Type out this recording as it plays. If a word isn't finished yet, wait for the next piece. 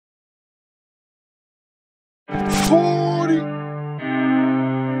party.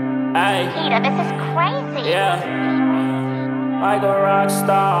 Hey, Peter, this is crazy. yeah, like a rock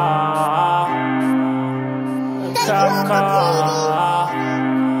star, a cop car.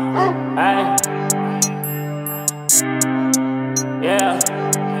 Hey, yeah.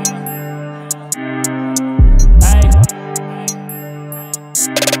 Hey,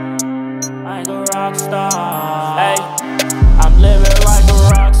 like a rock star. Hey, I'm living like a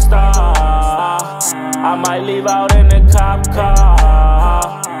rock star. I might leave out in the cop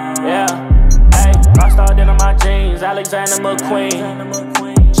car. Yeah, hey, Rockstar down on my jeans, Alexander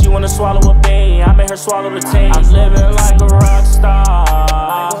McQueen. She wanna swallow a bean, I made her swallow the team. I'm living like a rock star.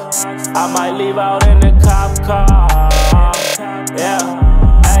 I might leave out in the cop car. Yeah,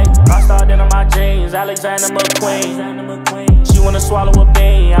 hey, Rockstar down on my jeans, Alexander McQueen. She wanna swallow a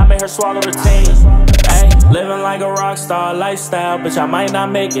bean, I made her swallow the team. Hey, living like a rock star lifestyle, bitch, I might not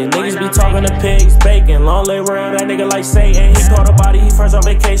make it. Niggas be talking to pigs, bacon, long leg rail, that nigga like Satan. He caught a body, he first on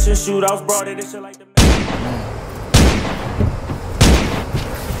vacation, shootouts, brought it, this shit like the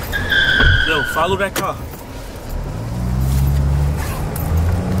Yo, follow that car.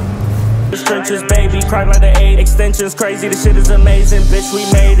 trenches, baby, crack like the 8 extensions, crazy, this shit is amazing, bitch, we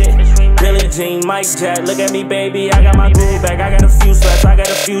made it. Billie Jean, Mike Jack, look at me, baby, I got my groove back, I got a few slaps, I got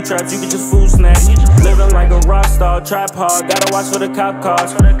a few traps, you can just food snack. Living like a rock star, trap hard, gotta watch for the cop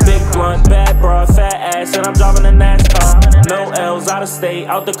cars. Big blunt, bad bra, fat ass, and I'm driving a NASCAR. No L's, out of state,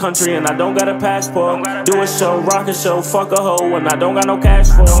 out the country, and I don't got a passport. Do a show, rock a show, fuck a hoe, and I don't got no cash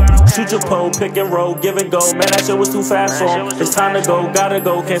for. Shoot your pole, pick and roll, give and go, man, that shit was too fast for him. It's time to go, gotta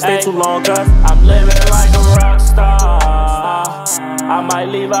go, can't stay too long, cause I'm living like a rock star. I might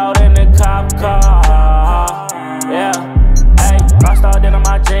leave out in the cop car. Yeah, hey, Rockstar down on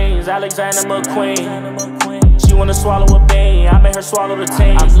my jeans, Alexander McQueen. She wanna swallow a bean, I made her swallow the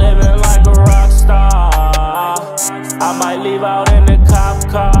team. I'm living like a rock star. I might leave out in the cop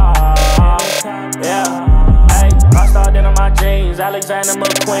car. Yeah, hey, Rockstar down on my jeans, Alexander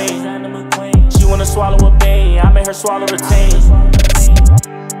McQueen. She wanna swallow a bean, I made her swallow the team.